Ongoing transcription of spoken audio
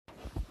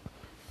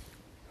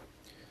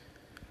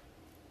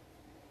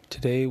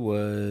Today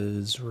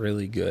was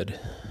really good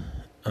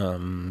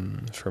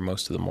for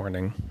most of the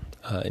morning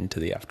into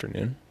the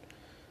afternoon.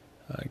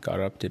 I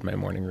got up, did my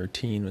morning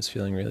routine, was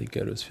feeling really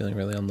good, was feeling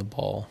really on the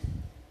ball.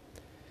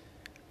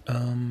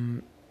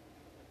 And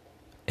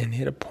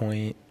hit a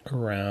point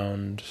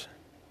around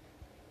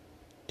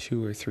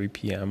 2 or 3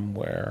 p.m.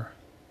 where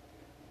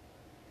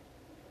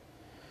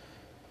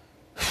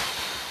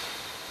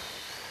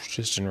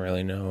just didn't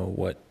really know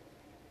what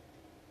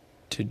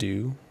to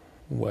do,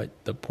 what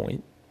the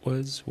point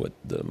was, what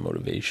the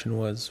motivation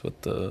was,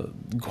 what the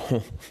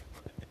goal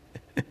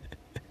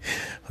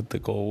what the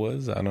goal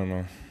was. I don't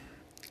know.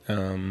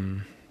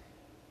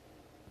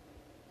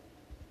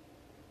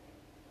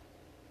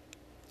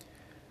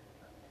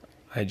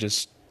 I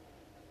just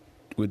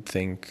would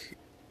think,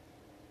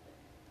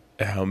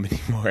 how many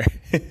more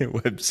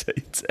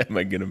websites am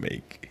I gonna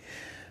make?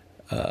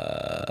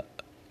 I'm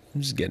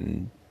just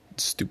getting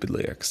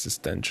stupidly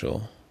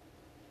existential,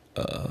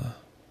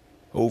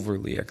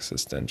 overly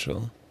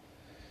existential,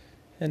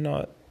 and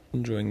not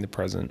enjoying the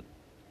present.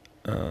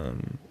 I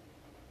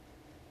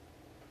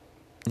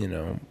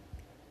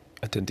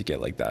tend to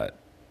get like that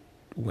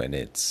when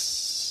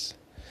it's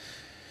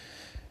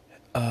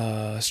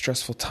a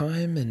stressful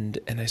time and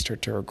I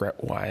start to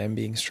regret why I'm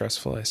being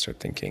stressful. I start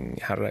thinking,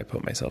 how did I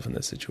put myself in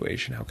this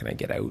situation? How can I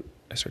get out?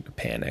 I start to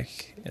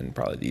panic, and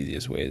probably the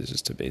easiest way is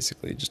just to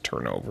basically just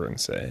turn over and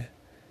say,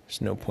 there's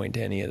no point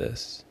to any of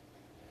this.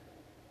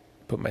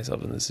 Put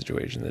myself in this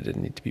situation that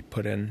didn't need to be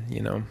put in,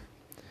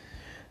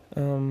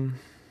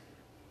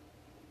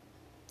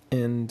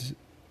 And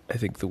I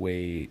think the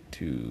way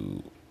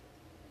to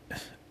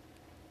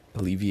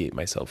alleviate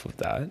myself of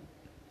that,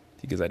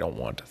 because I don't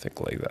want to think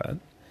like that,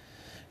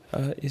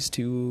 is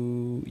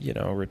to,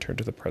 return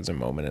to the present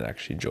moment and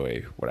actually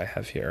enjoy what I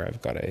have here.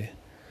 I've got a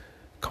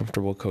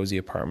comfortable, cozy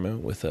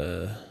apartment with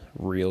a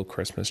real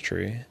Christmas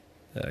tree.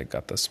 I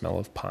got the smell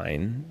of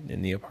pine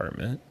in the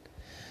apartment.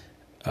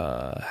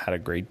 Had a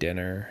great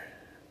dinner.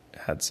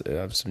 Have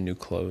some new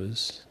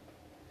clothes.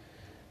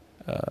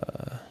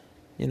 I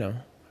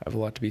have a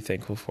lot to be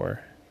thankful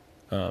for.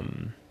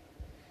 And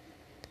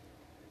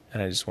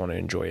I just want to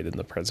enjoy it in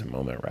the present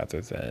moment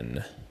rather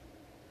than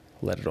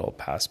let it all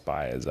pass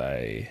by as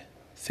I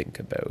think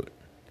about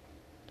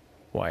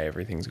why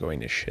everything's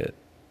going to shit.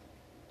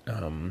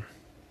 I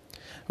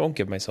won't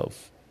give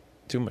myself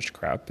too much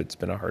crap. It's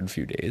been a hard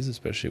few days,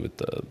 especially with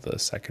the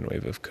second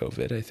wave of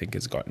COVID. I think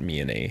has gotten me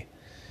in a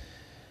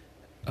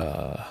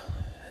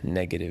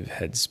negative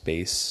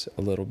headspace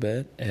a little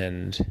bit,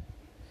 and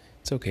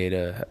it's okay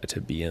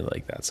to be in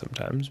like that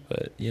sometimes.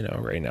 But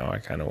right now I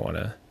kind of want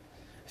to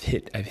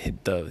I've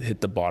hit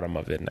the bottom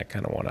of it, and I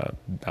kind of want to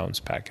bounce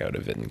back out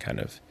of it and kind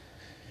of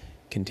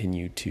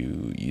continue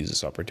to use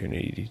this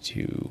opportunity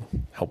to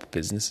help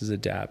businesses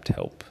adapt,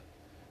 help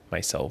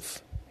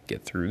myself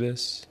get through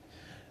this,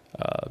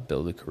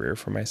 build a career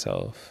for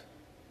myself,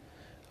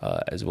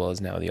 as well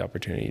as now the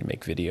opportunity to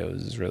make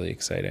videos is really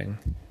exciting.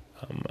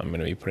 I'm going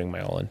to be putting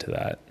my all into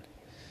that.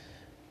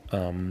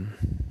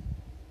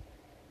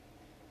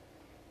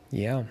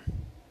 Yeah.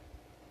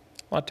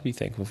 A lot to be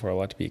thankful for, a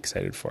lot to be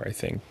excited for, I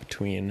think,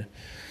 between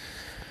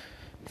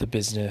the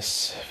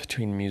business,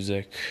 between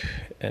music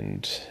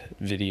and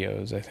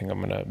videos. I think I'm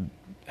going to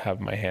have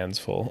my hands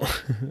full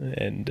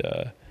and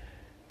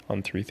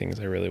on 3 things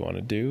I really want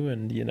to do.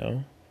 And,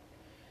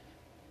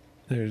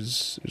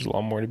 there's a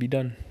lot more to be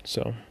done.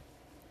 So,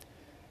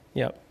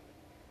 yeah,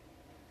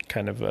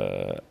 kind of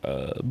a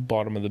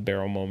bottom of the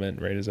barrel moment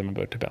right as I'm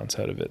about to bounce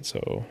out of it.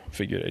 So I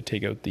figured I'd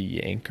take out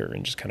the anchor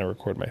and just kind of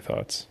record my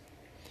thoughts.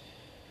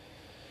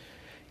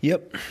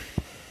 Yep.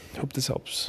 Hope this helps.